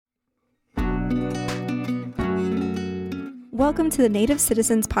Welcome to the Native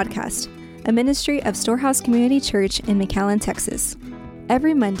Citizens Podcast, a ministry of Storehouse Community Church in McAllen, Texas.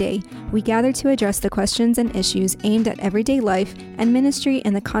 Every Monday, we gather to address the questions and issues aimed at everyday life and ministry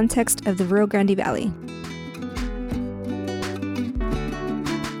in the context of the Rio Grande Valley.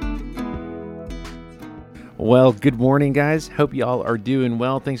 Well, good morning, guys. Hope you all are doing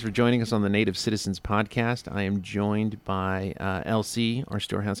well. Thanks for joining us on the Native Citizens Podcast. I am joined by LC, our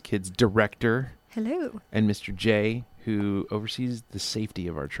Storehouse Kids director. Hello. And Mr. J, who oversees the safety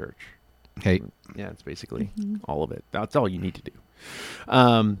of our church. Hey. Yeah, it's basically all of it. That's all you need to do.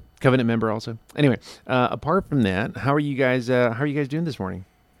 Covenant member also. Anyway, apart from that, how are you guys doing this morning?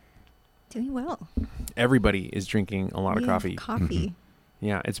 Doing well. Everybody is drinking a lot of coffee.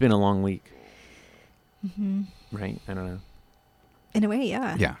 Yeah, it's been a long week. Mm-hmm. Right? I don't know. In a way,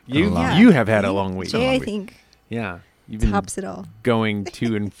 yeah. Yeah. You have had a long week. Jay, I think, Yeah. You've been tops it all. going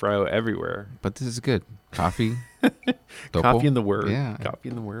to and fro everywhere. But this is good. Coffee. Coffee in the Word. Yeah. Coffee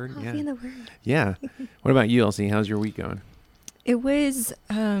in the Word. Coffee Yeah. in the Word. Yeah. What about you, Elsie? How's your week going? It was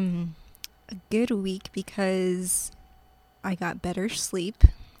a good week because I got better sleep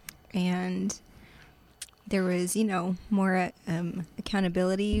and there was, more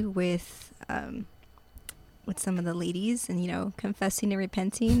accountability with some of the ladies and, confessing and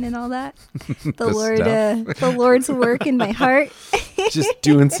repenting and all that. The Lord's work in my heart. Just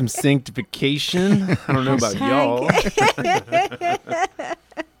doing some sanctification. I don't know about y'all.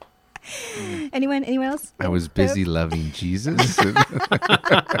 Anyone else? I was busy loving Jesus.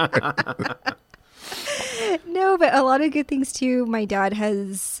 No, but a lot of good things too. My dad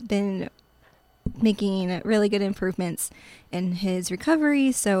has been making really good improvements in his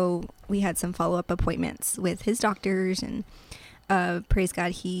recovery, so we had some follow-up appointments with his doctors, and praise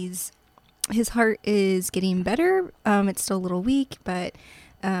God, his heart is getting better. It's still a little weak, but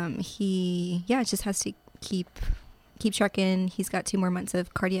he just has to keep trucking. He's got 2 more months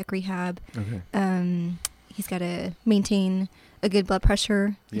of cardiac rehab. Okay. He's got to maintain a good blood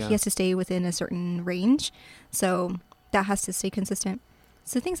pressure. Yeah. He has to stay within a certain range, so that has to stay consistent.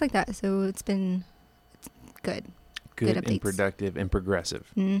 So things like that. So it's been good. Good updates. and productive and progressive.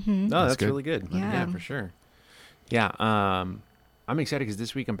 Mm-hmm. No, that's good. really good. Yeah. For sure. Yeah. I'm excited because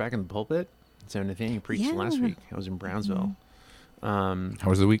this week I'm back in the pulpit. So Nathaniel preached last week. I was in Brownsville. How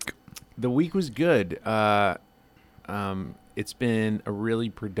was the week? The week was good. It's been a really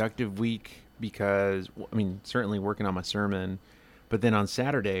productive week because, certainly working on my sermon, but then on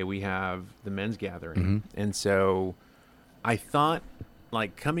Saturday we have the men's gathering. Mm-hmm. And so I thought,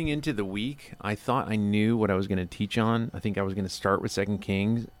 coming into the week, I thought I knew what I was going to teach on. I think I was going to start with 2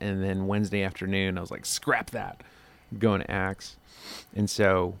 Kings, and then Wednesday afternoon I was like, scrap that, going to Acts. And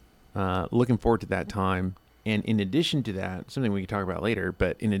so looking forward to that time. And in addition to that, something we can talk about later,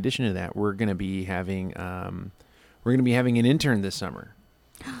 but in addition to that, we're going to be having an intern this summer.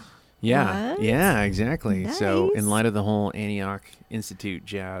 Yeah. What? Yeah, exactly. Nice. So in light of the whole Antioch Institute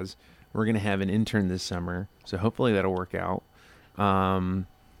jazz, we're going to have an intern this summer. So hopefully that'll work out. And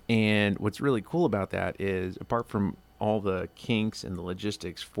what's really cool about that is, apart from all the kinks and the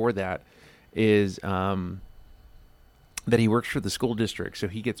logistics for that, is that he works for the school district, so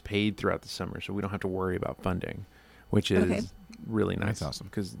he gets paid throughout the summer, so we don't have to worry about funding, which is really nice. That's awesome.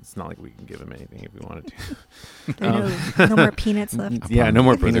 Because it's not like we can give him anything if we wanted to. There are no more peanuts left. Yeah, no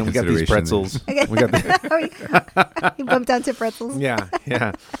more Further peanuts. We got these pretzels. Okay. We got You bumped down to pretzels. Yeah.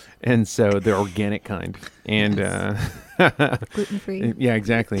 And so they're organic kind. And Gluten-free. yeah,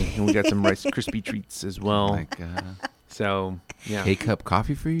 exactly. And we got some Rice Krispie treats as well. So yeah. K-cup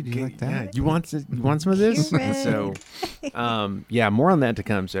coffee for you? Do you like that? Yeah. You want some of this? You're So more on that to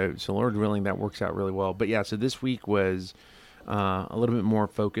come. So Lord willing, that works out really well. But yeah, so this week was a little bit more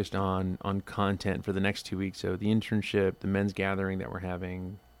focused on content for the next 2 weeks. So the internship, the men's gathering that we're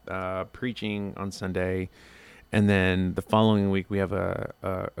having, preaching on Sunday, and then the following week we have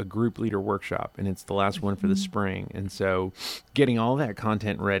a group leader workshop, and it's the last one for the spring. And so getting all that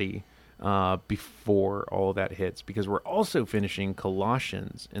content ready before all that hits, because we're also finishing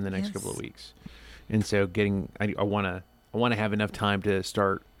Colossians in the next couple of weeks. And so I want to have enough time to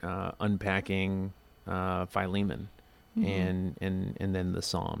start unpacking Philemon and then the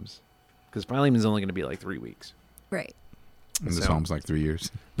Psalms, because Philemon's only going to be like 3 weeks. Right. And the Psalm's like 3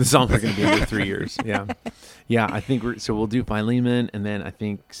 years. The Psalms are going to be under 3 years. Yeah. Yeah. I think we'll do Philemon, and then I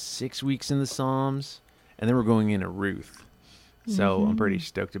think 6 weeks in the Psalms, and then we're going into Ruth. So I'm pretty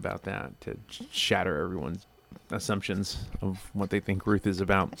stoked about that, to shatter everyone's assumptions of what they think Ruth is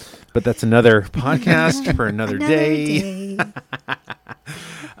about. But that's another podcast for another day.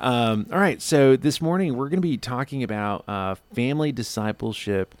 All right. So this morning we're going to be talking about family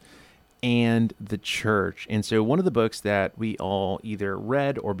discipleship and the church. And so one of the books that we all either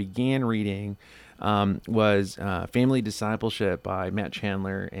read or began reading was Family Discipleship by Matt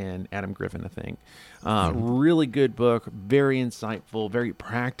Chandler and Adam Griffin, I think. Really good book, very insightful, very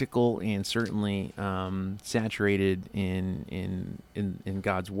practical, and certainly saturated in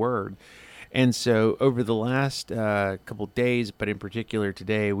God's Word. And so over the last couple days, but in particular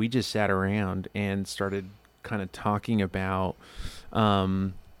today, we just sat around and started kind of talking about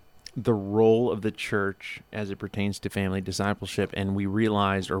the role of the church as it pertains to family discipleship. And we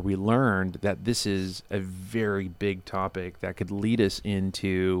realized, or we learned, that this is a very big topic that could lead us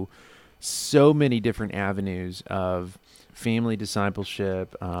into so many different avenues of family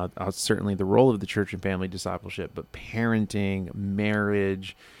discipleship, certainly the role of the church in family discipleship, but parenting,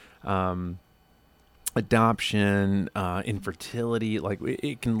 marriage, adoption, infertility. Like,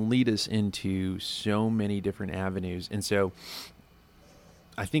 it can lead us into so many different avenues. And so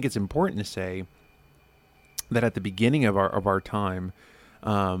I think it's important to say that at the beginning of our time,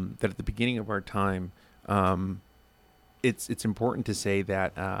 it's important to say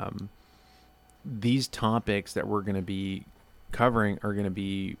that these topics that we're going to be covering are going to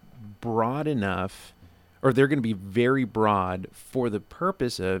be broad enough, or they're going to be very broad for the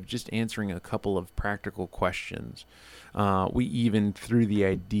purpose of just answering a couple of practical questions. We even threw the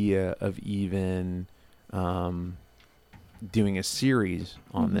idea of even doing a series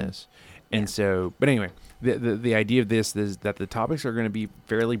on this. And so, but anyway, the idea of this is that the topics are going to be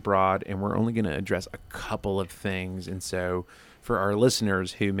fairly broad, and we're only going to address a couple of things. And so for our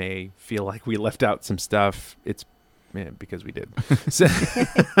listeners who may feel like we left out some stuff, it's because we did. So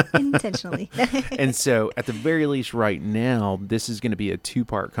intentionally. And so at the very least right now, this is going to be a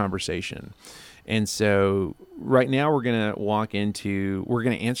 2-part conversation. And so right now we're going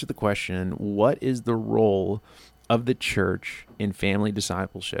to answer the question, what is the role of the church in family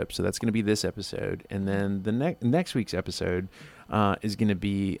discipleship? So that's going to be this episode. And then the next week's episode is going to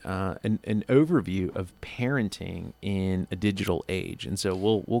be an overview of parenting in a digital age. And so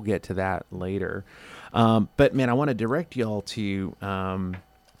we'll get to that later. But man, I want to direct y'all to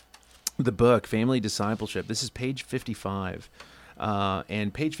the book, Family Discipleship. This is page 55.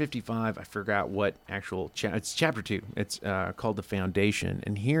 And page 55, I forgot what actual it's chapter 2. It's called The Foundation.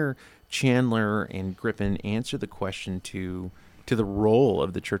 And here Chandler and Griffin answer the question to the role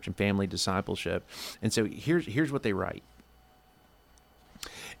of the church in family discipleship. And so here's what they write.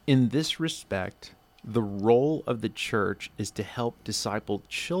 In this respect, the role of the church is to help disciple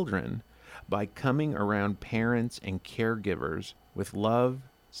children by coming around parents and caregivers with love,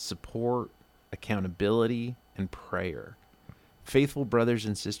 support, accountability, and prayer. Faithful brothers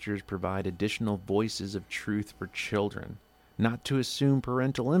and sisters provide additional voices of truth for children, not to assume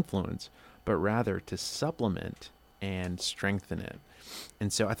parental influence, but rather to supplement and strengthen it.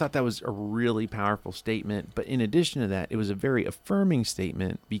 And so I thought that was a really powerful statement. But in addition to that, it was a very affirming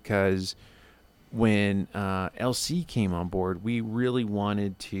statement, because when LC came on board, we really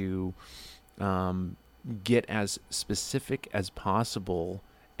wanted to get as specific as possible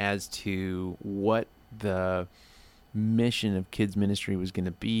as to what the mission of kids ministry was going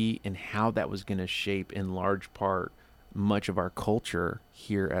to be and how that was going to shape in large part much of our culture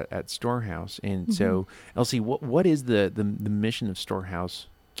here at Storehouse. And so, Elsie, what is the mission of Storehouse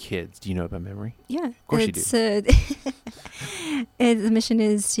Kids? Do you know it by memory? Yeah, of course you do. The mission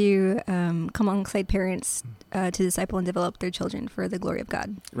is to come alongside parents to disciple and develop their children for the glory of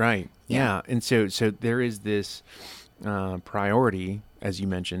God. Right. Yeah. And so there is this priority, as you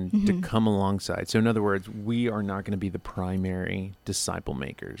mentioned, to come alongside. So in other words, we are not going to be the primary disciple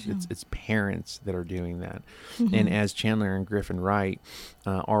makers. No. It's parents that are doing that. And as Chandler and Griffin write,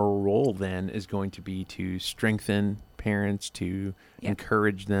 our role then is going to be to strengthen parents, to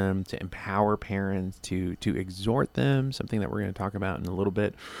encourage them, to empower parents, to exhort them, something that we're going to talk about in a little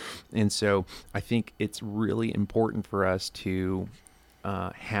bit. And so I think it's really important for us to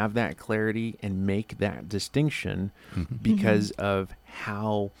have that clarity and make that distinction because of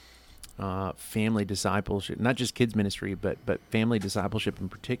how family discipleship, not just kids ministry, but family discipleship in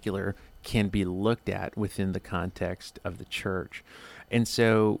particular, can be looked at within the context of the church. And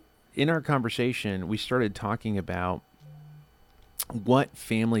so in our conversation, we started talking about what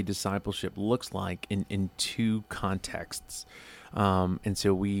family discipleship looks like in 2 contexts. And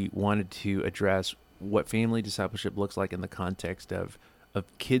so we wanted to address what family discipleship looks like in the context of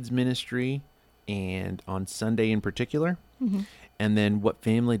kids ministry and on Sunday in particular, and then what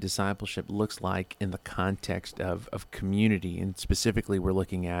family discipleship looks like in the context of community. And specifically, we're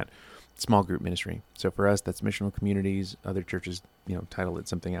looking at small group ministry. So for us, that's missional communities. Other churches title it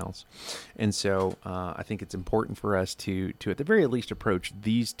something else. And so I think it's important for us to at the very least approach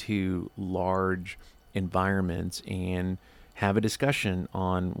these two large environments and have a discussion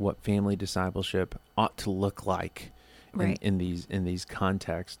on what family discipleship ought to look like in these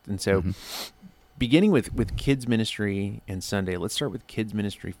contexts. And so beginning with kids ministry and Sunday, let's start with kids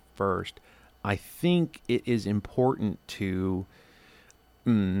ministry first. I think it is important to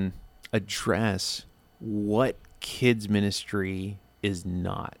address what kids ministry is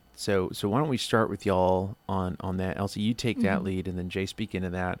not. So why don't we start with y'all on that? Elsie, you take that lead, and then Jay speak into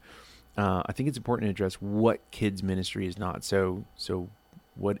that. I think it's important to address what kids ministry is not. So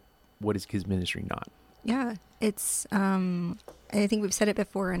what is kids ministry not? Yeah, it's I think we've said it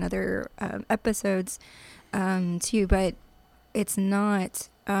before in other episodes too, but it's not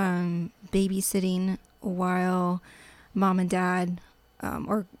babysitting while mom and dad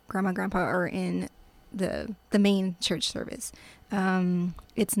or grandma, grandpa are in the main church service.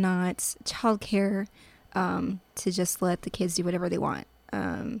 It's not childcare to just let the kids do whatever they want.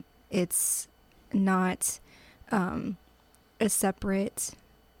 It's not a separate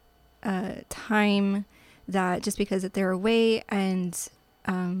time that just because that they're away and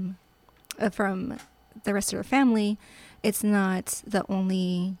from the rest of their family, it's not the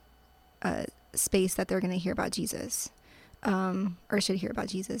only space that they're going to hear about Jesus or should hear about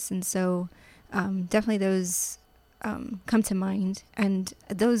Jesus. And so definitely those come to mind. And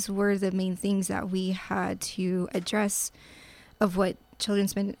those were the main things that we had to address of what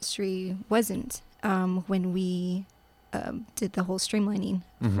children's ministry wasn't when we did the whole streamlining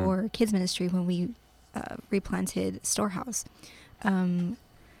for kids ministry when we replanted Storehouse.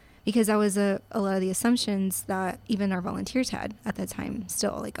 Because that was a lot of the assumptions that even our volunteers had at that time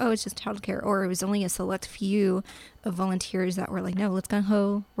still, like, oh, it's just childcare, or it was only a select few of volunteers that were like, no, we're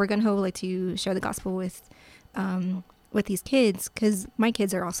gung-ho like to share the gospel with these kids, because my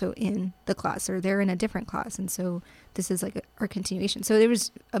kids are also in the class, or they're in a different class, and so this is like our continuation. So there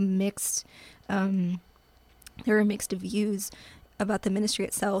was a mixed there were mixed views about the ministry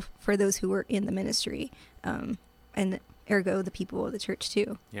itself for those who were in the ministry, and ergo the people of the church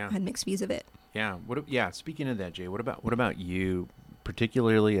too had mixed views of it. Speaking of that, Jay, what about you,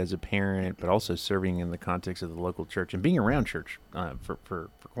 particularly as a parent, but also serving in the context of the local church and being around church for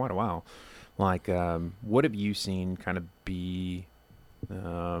quite a while? Like, what have you seen kind of be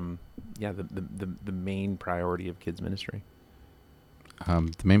the main priority of kids ministry?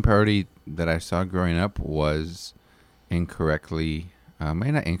 The main priority that I saw growing up was incorrectly,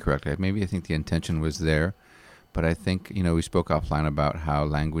 maybe not incorrectly, maybe I think the intention was there, but I think, we spoke offline about how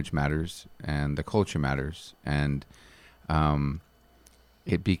language matters and the culture matters, and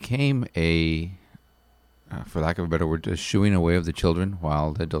it became a, for lack of a better word, a shooing away of the children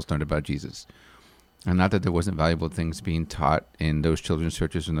while the adults learned about Jesus. And not that there wasn't valuable things being taught in those children's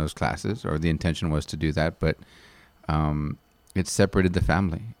churches and those classes, or the intention was to do that, but it separated the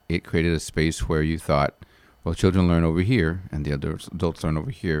family. It created a space where you thought, well, children learn over here and the adults learn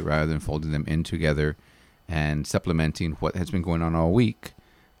over here, rather than folding them in together and supplementing what has been going on all week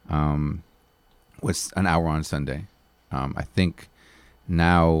with an hour on Sunday. I think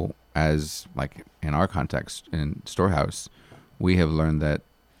now, as like in our context in Storehouse, we have learned that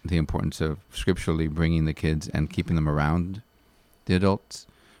the importance of scripturally bringing the kids and keeping them around the adults,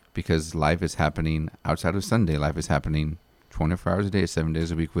 because life is happening outside of Sunday. Life is happening 24 hours a day, 7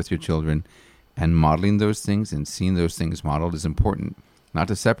 days a week with your children, and modeling those things and seeing those things modeled is important. Not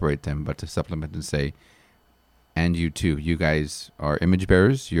to separate them, but to supplement and say, and you too, you guys are image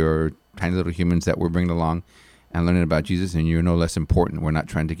bearers. You're tiny little humans that we're bringing along and learning about Jesus, and you're no less important. We're not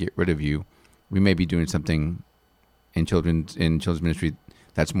trying to get rid of you. We may be doing something in children's ministry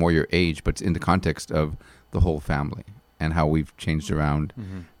that's more your age, but it's in the context of the whole family and how we've changed around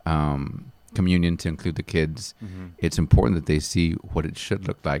communion to include the kids. It's important that they see what it should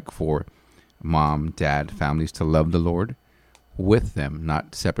look like for mom, dad, families to love the Lord with them,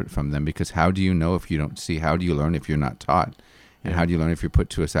 not separate from them, because how do you know if you don't see? How do you learn if you're not taught? And how do you learn if you're put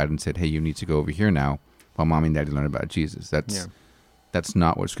to a side and said, hey, you need to go over here now while mom and daddy learn about Jesus? That's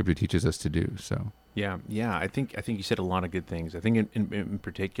not what Scripture teaches us to do. So yeah, I think you said a lot of good things. I think in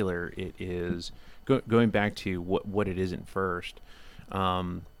particular it is going back to what it isn't first.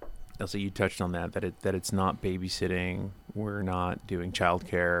 Elsie, you touched on that it's not babysitting. We're not doing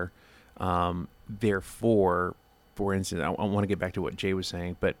childcare. Therefore, for instance, I want to get back to what Jay was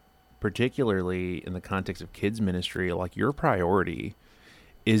saying, but particularly in the context of kids ministry, like your priority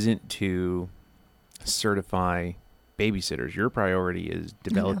isn't to certify babysitters. Your priority is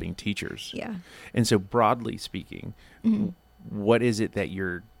developing teachers. Yeah. And so broadly speaking, what is it that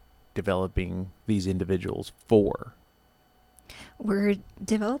you're developing these individuals for? We're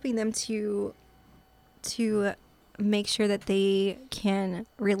developing them to make sure that they can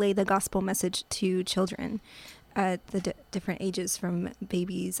relay the gospel message to children at the different ages, from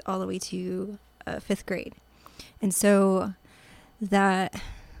babies all the way to 5th grade. And so that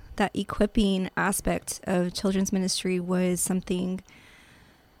equipping aspect of children's ministry was something,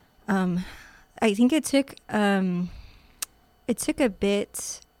 I think it took a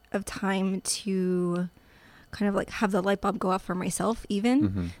bit of time to kind of like have the light bulb go off for myself,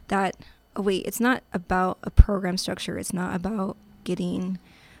 even that, oh wait, it's not about a program structure. It's not about getting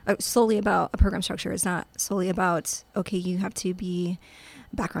solely about a program structure. It's not solely about, okay, you have to be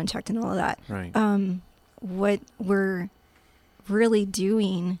background checked and all of that. Right. What we're really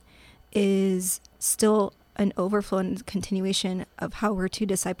doing is still an overflow and continuation of how we're to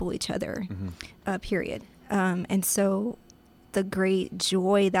disciple each other, period. And so the great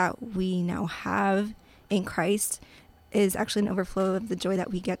joy that we now have in Christ is actually an overflow of the joy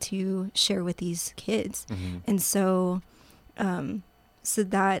that we get to share with these kids. And so, so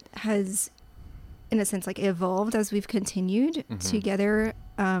that has, in a sense, like evolved as we've continued together.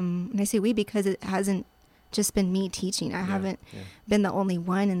 And I say we because it hasn't just been me teaching. I haven't been the only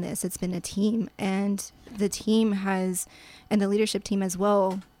one in this. It's been a team, and the team has, and the leadership team as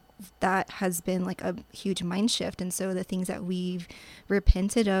well, that has been like a huge mind shift. And so the things that we've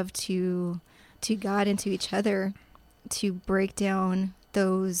repented of to God and to each other, to break down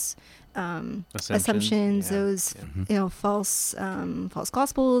those assumptions, those false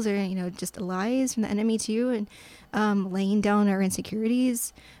gospels, or just lies from the enemy too, and laying down our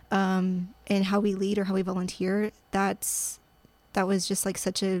insecurities, and how we lead or how we volunteer. That was just like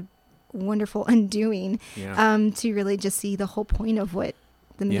such a wonderful undoing, to really just see the whole point of what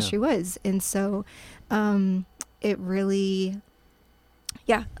the ministry was. And so it really,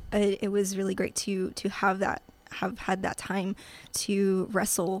 it was really great to have had that time to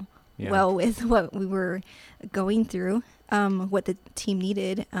wrestle well with what we were going through, what the team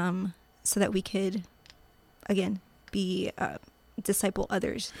needed, so that we could, again, be disciple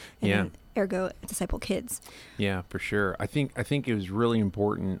others, and ergo disciple kids. Yeah, for sure. I think it was really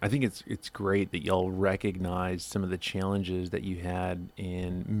important. I think it's great that y'all recognized some of the challenges that you had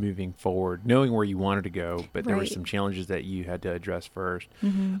in moving forward, knowing where you wanted to go, but there were some challenges that you had to address first.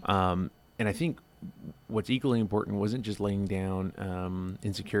 And I think what's equally important wasn't just laying down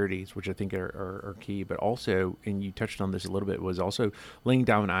insecurities, which I think are key, but also, and you touched on this a little bit, was also laying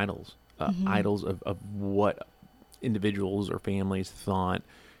down idols, idols of what individuals or families thought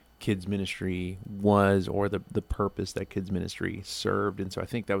kids ministry was, or the purpose that kids ministry served. And so I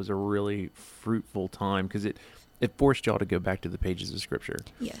think that was a really fruitful time, because it forced y'all to go back to the pages of Scripture.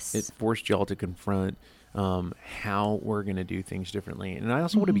 Yes. It forced y'all to confront how we're going to do things differently. And I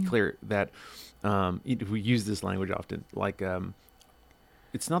also want to be clear that we use this language often, like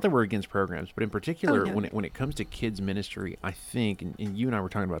it's not that we're against programs, but in particular, when it comes to kids ministry, I think, and you and I were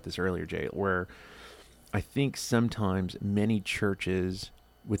talking about this earlier, Jay, where I think sometimes many churches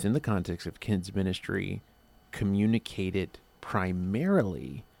within the context of kids ministry communicate it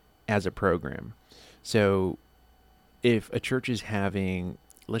primarily as a program. So if a church is having,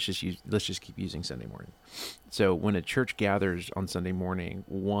 let's just keep using Sunday morning. So when a church gathers on Sunday morning,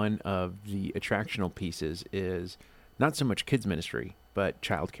 one of the attractional pieces is not so much kids ministry, but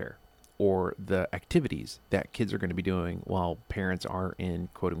childcare, or the activities that kids are going to be doing while parents are in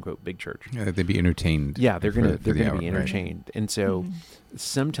quote unquote big church. Yeah, they'd be entertained. Yeah, they're going to be entertained. Right. And so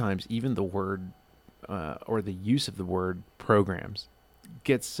sometimes even the word or the use of the word programs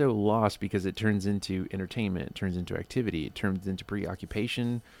gets so lost, because it turns into entertainment, it turns into activity, it turns into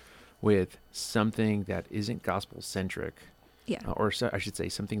preoccupation with something that isn't gospel centric. Or so I should say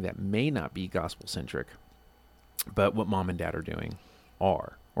something that may not be gospel centric, but what mom and dad are doing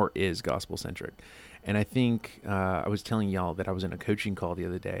are, or is gospel centric. And I think I was telling y'all that I was in a coaching call the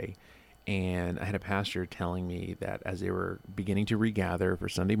other day, and I had a pastor telling me that as they were beginning to regather for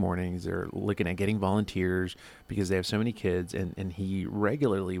Sunday mornings, they're looking at getting volunteers because they have so many kids, and he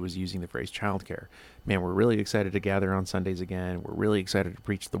regularly was using the phrase childcare. Man, we're really excited to gather on Sundays again. We're really excited to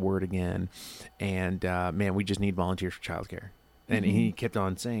preach the word again. And man, we just need volunteers for childcare. And he kept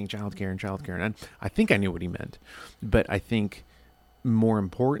on saying childcare and childcare. And I think I knew what he meant. But I think more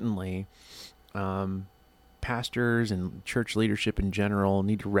importantly, pastors and church leadership in general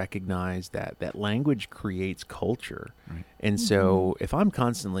need to recognize that language creates culture. Right. And so if I'm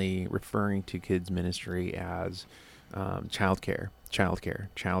constantly referring to kids ministry as childcare,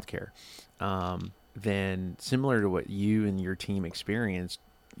 then similar to what you and your team experienced,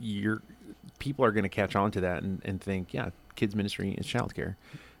 your people are going to catch on to that and think, yeah, kids ministry is childcare.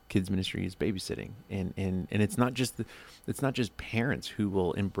 kids ministry is babysitting, and it's not just parents who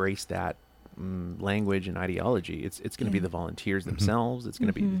will embrace that language and ideology. It's going to be the volunteers themselves. It's going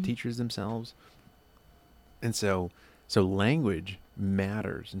to be the teachers themselves. And so language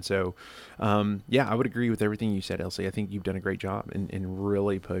matters. And so, I would agree with everything you said, Elsie. I think you've done a great job in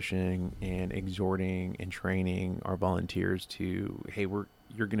really pushing and exhorting and training our volunteers to, hey,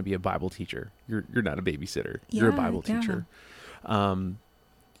 you're going to be a Bible teacher. You're not a babysitter. You're a Bible teacher.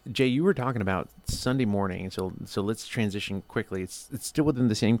 Jay, you were talking about Sunday morning, so let's transition quickly. It's still within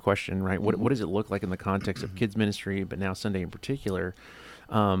the same question, right? What does it look like in the context of kids ministry, but now Sunday in particular?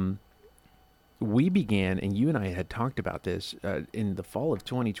 We began, and you and I had talked about this in the fall of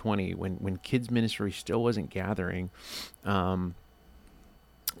 2020 when kids ministry still wasn't gathering.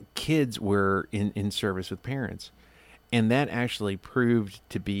 Kids were in service with parents, and that actually proved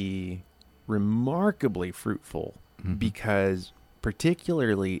to be remarkably fruitful because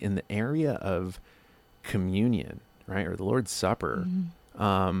particularly in the area of communion, right, or the Lord's Supper,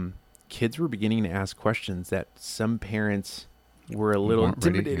 kids were beginning to ask questions that some parents were a little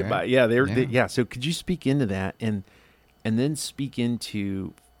intimidated by. Yeah. So could you speak into that and then speak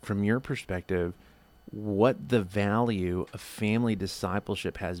into, from your perspective, what the value of family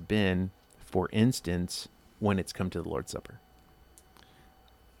discipleship has been, for instance, when it's come to the Lord's Supper?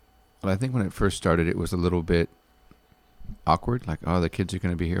 Well, I think when it first started, it was a little bit awkward, like, oh, the kids are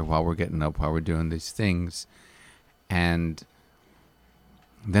going to be here while we're getting up, while we're doing these things. And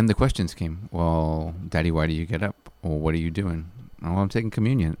then the questions came, well, Daddy, why do you get up? Well, what are you doing? Oh, I'm taking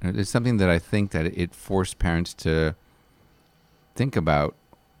communion. It's something that I think that it forced parents to think about,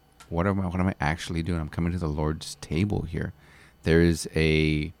 what am I actually doing? I'm coming to the Lord's table here. There is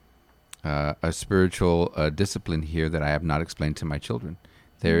a spiritual discipline here that I have not explained to my children.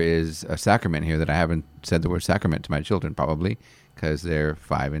 There is a sacrament here that I haven't said the word sacrament to my children, probably because they're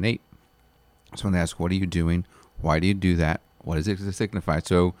 5 and 8. So when they ask, what are you doing? Why do you do that? What does it signify?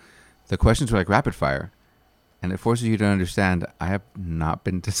 So the questions were like rapid fire. And it forces you to understand, I have not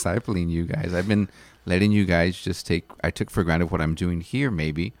been discipling you guys. I've been letting you guys I took for granted what I'm doing here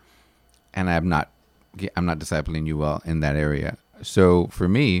maybe. And I'm not discipling you well in that area. So for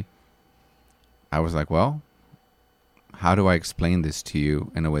me, I was like, well, how do I explain this to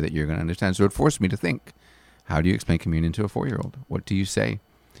you in a way that you're going to understand? So it forced me to think, how do you explain communion to a 4-year-old? What do you say?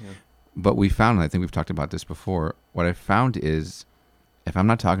 Yeah. But we found, and I think we've talked about this before, what I found is if I'm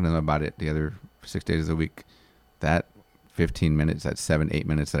not talking to them about it the other 6 days of the week, that 15 minutes, that 7-8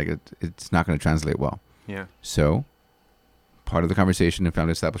 minutes, it's not going to translate well. Yeah. So part of the conversation in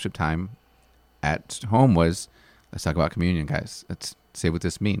family discipleship time at home was, let's talk about communion, guys. Let's say what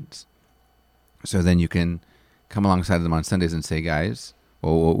this means. So then you can come alongside them on Sundays and say, guys,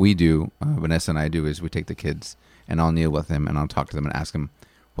 well, what we do, Vanessa and I do, is we take the kids and I'll kneel with them and I'll talk to them and ask them,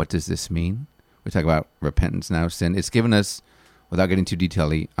 what does this mean? We talk about repentance now, sin. It's given us, without getting too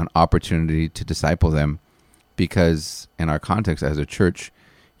detailed, an opportunity to disciple them, because in our context as a church,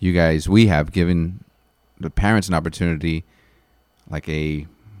 we have given the parents an opportunity, like a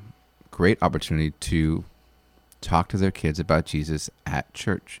great opportunity to talk to their kids about Jesus at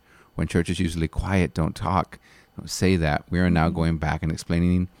church. When church is usually quiet, don't talk, don't say that. We are now going back and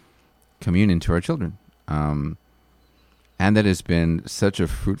explaining communion to our children. And that has been such a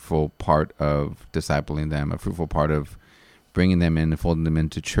fruitful part of discipling them, a fruitful part of bringing them in and folding them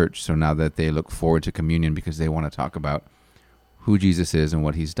into church. So now that they look forward to communion because they want to talk about who Jesus is and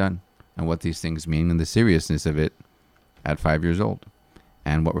what he's done and what these things mean and the seriousness of it at 5 years old,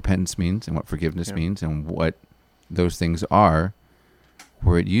 and what repentance means and what forgiveness means and what those things are.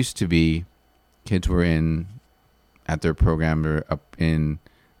 Where it used to be kids were at their program or up in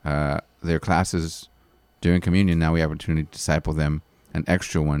their classes during communion, now we have an opportunity to disciple them, an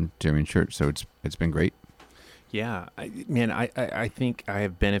extra one during church. So it's been great. Yeah, I think I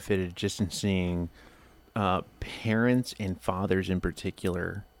have benefited just in seeing parents and fathers in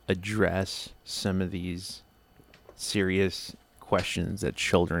particular address some of these serious questions that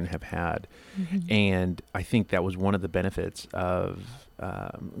children have had. And I think that was one of the benefits of,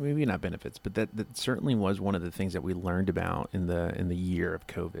 maybe not benefits, but that certainly was one of the things that we learned about in the year of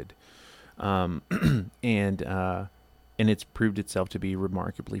COVID. And it's proved itself to be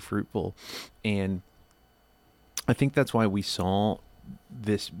remarkably fruitful. And I think that's why we saw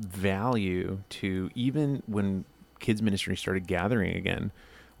this value to, even when kids ministry started gathering again,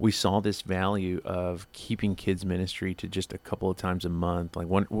 we saw this value of keeping kids ministry to just a couple of times a month. Like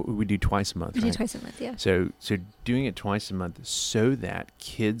we do twice a month. We do twice a month, yeah. So doing it twice a month so that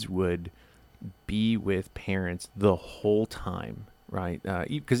kids would be with parents the whole time, right?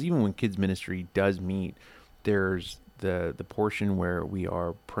 Because even when kids ministry does meet, there's the portion where we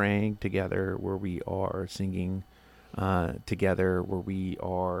are praying together, where we are singing together, where we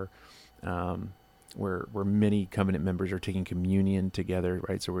are where many covenant members are taking communion together,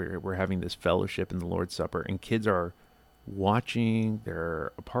 right? So we're having this fellowship in the Lord's Supper, and kids are watching,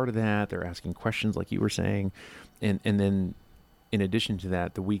 they're a part of that, they're asking questions like you were saying, and then in addition to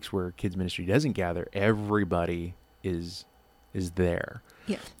that, the weeks where kids ministry doesn't gather, everybody is there.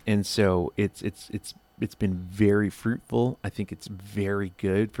 Yeah. And so it's been very fruitful. I think it's very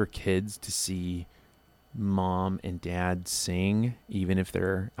good for kids to see mom and dad sing, even if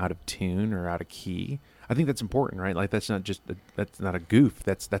they're out of tune or out of key. I think that's important, right? Like that's not a goof.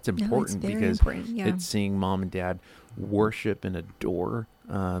 That's important, because it's seeing mom and dad worship and adore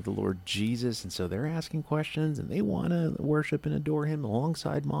the Lord Jesus. And so they're asking questions and they want to worship and adore him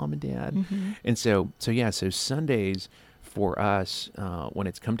alongside mom and dad. Mm-hmm. And so Sundays for us, when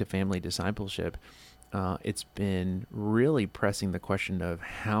it's come to family discipleship, it's been really pressing the question of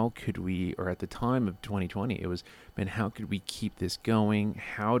how could we, or at the time of 2020, it was, man, how could we keep this going?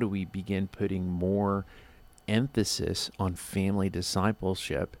 How do we begin putting more emphasis on family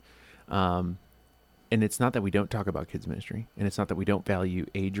discipleship? And it's not that we don't talk about kids ministry, and it's not that we don't value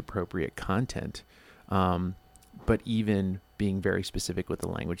age-appropriate content, but even being very specific with the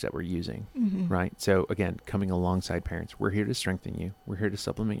language that we're using, right? So again, coming alongside parents, we're here to strengthen you. We're here to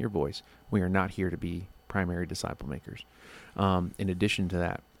supplement your voice. We are not here to be primary disciple makers. In addition to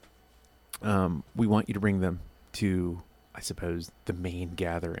that, we want you to bring them to, I suppose, the main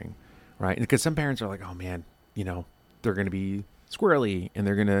gathering, right? Because some parents are like, oh man, they're going to be squirrely, and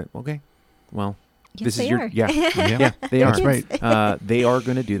they're going to, okay, well, yes, this is they your, are. yeah, they are. That's right. They are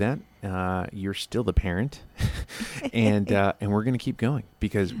going to do that. You're still the parent, and we're going to keep going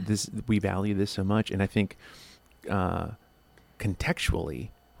because we value this so much. And I think contextually,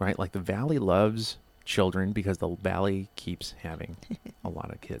 right? Like the Valley loves children because the Valley keeps having a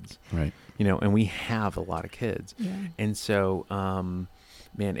lot of kids, right? And we have a lot of kids, and so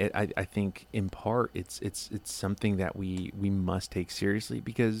man, I think in part it's something that we must take seriously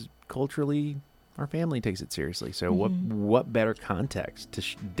because culturally, our family takes it seriously. So what better context to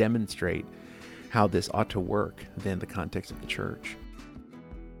demonstrate how this ought to work than the context of the church?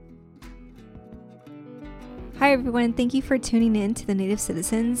 Hi, everyone. Thank you for tuning in to the Native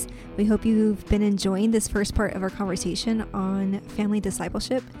Citizens. We hope you've been enjoying this first part of our conversation on family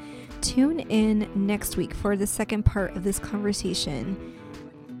discipleship. Tune in next week for the second part of this conversation.